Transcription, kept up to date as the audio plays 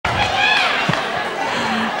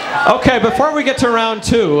Okay, before we get to round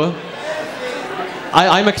two,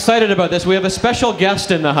 I'm excited about this. We have a special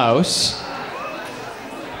guest in the house.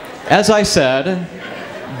 As I said,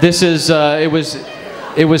 this is, it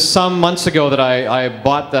was some months ago that I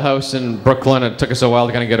bought the house in Brooklyn. It took us a while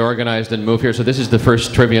to kind of get organized and move here. So this is the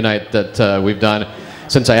first trivia night that we've done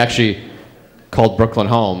since I actually called Brooklyn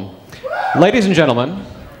home. Ladies and gentlemen,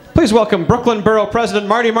 please welcome Brooklyn Borough President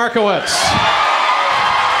Marty Markowitz.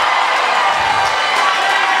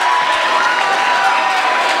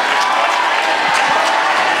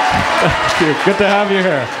 Thank you. Good to have you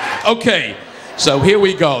here. Okay, so here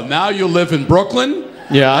we go. Now you live in Brooklyn.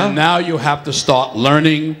 Yeah. And now you have to start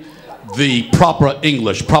learning the proper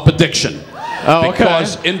English, proper diction. Oh, okay.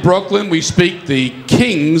 Because in Brooklyn we speak the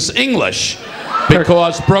King's English.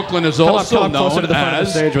 Because Brooklyn is also known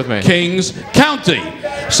as Kings County.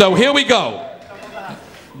 So here we go.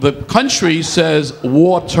 The country says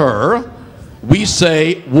water. We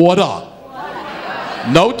say water.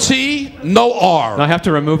 No T, no R. I have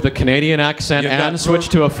to remove the Canadian accent and switch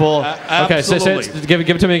to a full... Okay, so give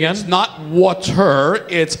it to me again. It's not water,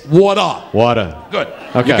 it's water. Water. Good.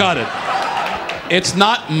 Okay. You got it. It's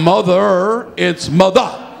not mother, it's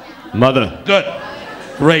mother. Mother. Good.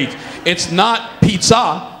 Great. It's not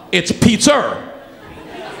pizza, it's pizza.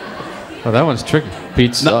 Oh, that one's tricky.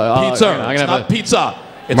 Pizza. Pizza. It's not pizza,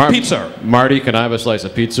 it's pizza. Marty, can I have a slice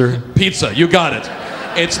of pizza? Pizza, you got it.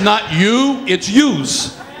 It's not you, it's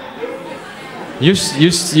use. You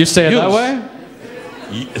say it that way?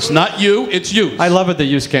 It's not you, it's use. I love it that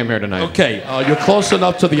you came here tonight. Okay, you're close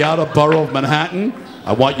enough to the outer borough of Manhattan.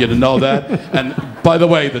 I want you to know that. And by the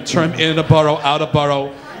way, the term inner borough, outer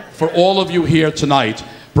borough, for all of you here tonight,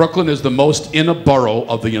 Brooklyn is the most inner borough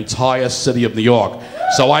of the entire city of New York.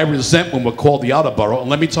 So I resent when we're called the outer borough, and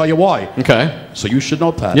let me tell you why. Okay. So you should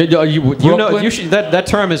know, Pat. You know, that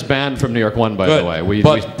term is banned from New York 1, by the way.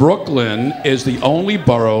 But Brooklyn is the only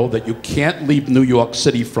borough that you can't leave New York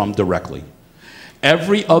City from directly.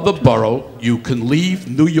 Every other borough, you can leave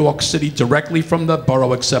New York City directly from the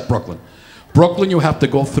borough except Brooklyn. Brooklyn, you have to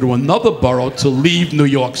go through another borough to leave New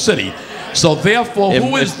York City. So therefore,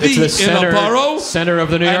 who is the inner borough? Center of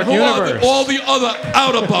the New York universe. And all the other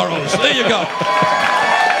outer boroughs. There you go.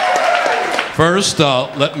 First,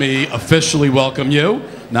 let me officially welcome you,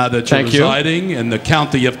 now that you're residing in the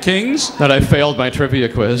County of Kings. That I failed my trivia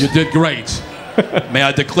quiz. You did great. May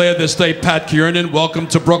I declare this day, Pat Kiernan, welcome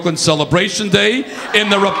to Brooklyn Celebration Day in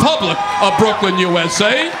the Republic of Brooklyn,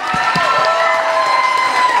 USA.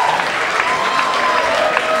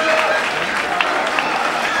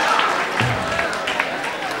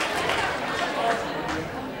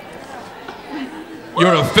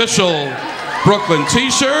 Your official Brooklyn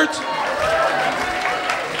t-shirt.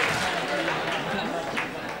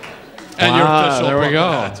 And your official there we go.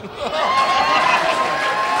 hat.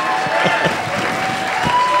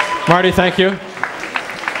 Marty, thank you.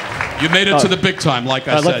 You made it to the big time, like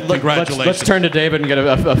I said. Congratulations. Let's turn to David and get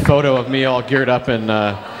a photo of me all geared up in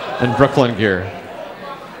Brooklyn gear.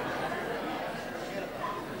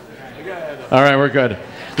 All right, we're good.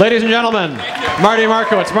 Ladies and gentlemen, Marty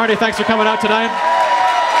Markowitz. Marty, thanks for coming out tonight.